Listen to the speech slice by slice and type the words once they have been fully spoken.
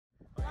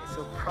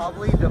So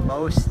probably the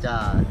most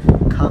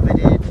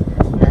coveted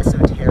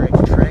esoteric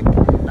trick,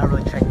 not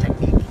really trick,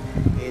 technique,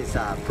 is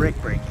brick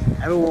breaking.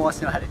 Everyone wants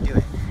to know how to do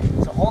it.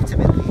 So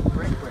ultimately,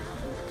 brick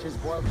breaking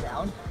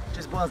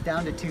just boils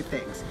down to two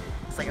things.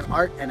 It's like an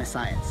art and a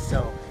science.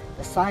 So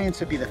the science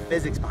would be the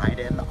physics behind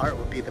it, and the art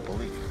would be the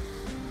belief.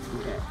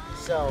 Okay.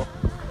 So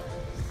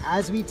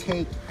as we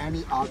take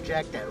any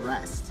object at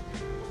rest,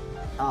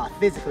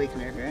 physically, come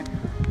here,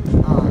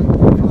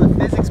 from a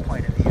physics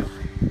point of view,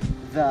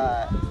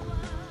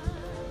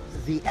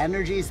 the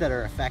energies that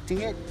are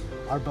affecting it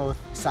are both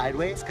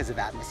sideways because of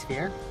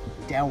atmosphere,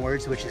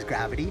 downwards, which is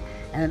gravity,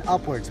 and then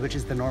upwards, which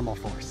is the normal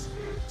force.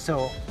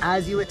 So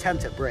as you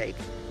attempt to break,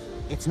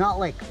 it's not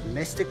like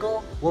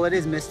mystical. Well, it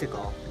is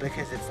mystical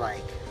because it's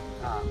like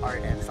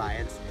art and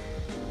science.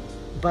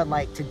 But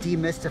like, to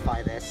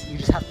demystify this, you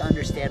just have to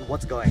understand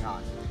what's going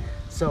on.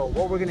 So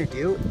what we're gonna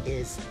do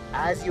is,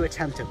 as you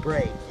attempt to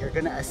break, you're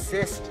gonna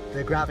assist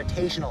the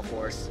gravitational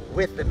force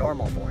with the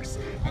normal force,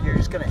 and you're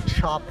just gonna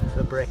chop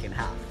the brick in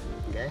half,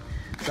 okay?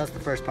 So that's the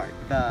first part,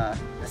 the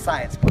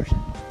science portion.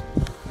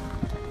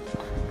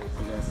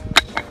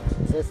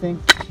 So this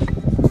thing,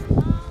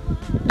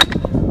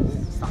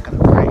 it's not gonna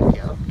break,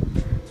 yo.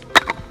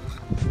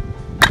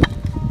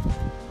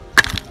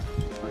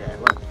 Okay,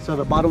 look, so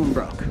the bottom one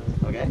broke,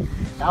 okay?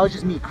 That was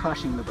just me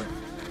crushing the brick.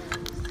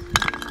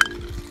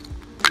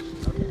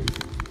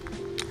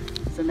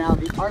 So now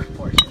the art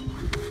portion.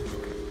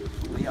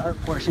 The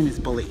art portion is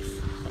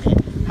belief. Okay?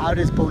 How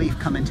does belief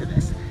come into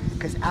this?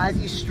 Because as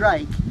you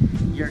strike,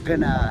 you're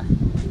gonna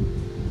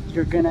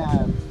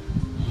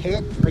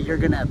hit, but you're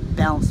gonna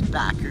bounce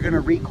back. You're gonna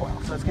recoil.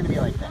 So it's gonna be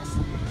like this.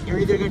 You're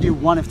either gonna do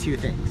one of two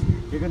things.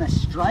 You're gonna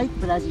strike,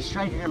 but as you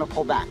strike, you're gonna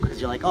pull back because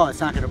you're like, oh,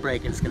 it's not gonna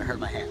break and it's gonna hurt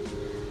my hand.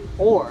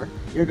 Or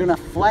you're gonna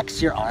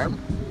flex your arm,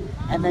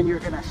 and then you're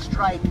gonna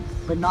strike,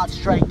 but not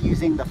strike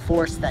using the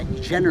force that you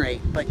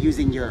generate, but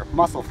using your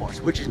muscle force,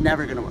 which is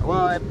never gonna work.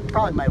 Well, it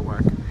probably might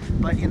work,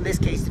 but in this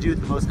case, to do it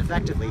the most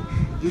effectively,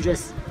 you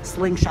just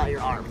slingshot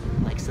your arm,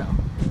 like so.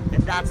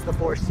 And that's the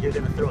force you're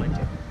gonna throw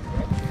into.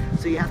 Okay?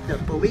 So you have to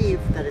believe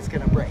that it's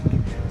gonna break.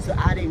 So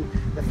adding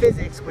the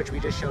physics, which we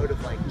just showed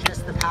of like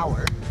just the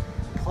power,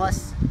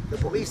 plus the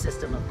belief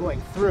system of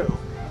going through,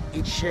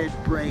 it should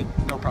break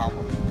no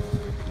problem.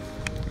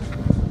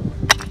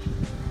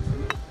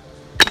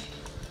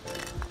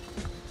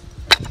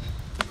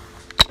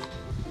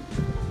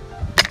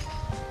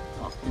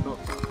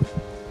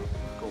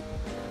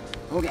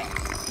 Okay.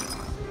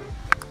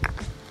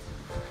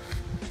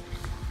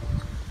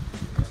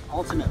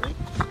 Ultimately,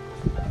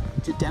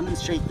 to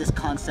demonstrate this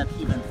concept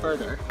even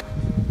further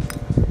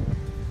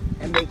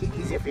and make it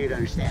easier for you to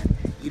understand,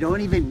 you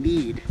don't even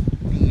need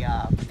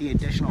the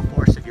additional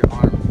force of your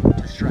arm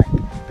to strike,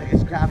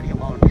 because gravity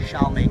alone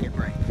shall make it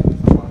break.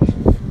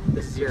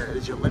 This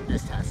is your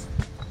litmus test.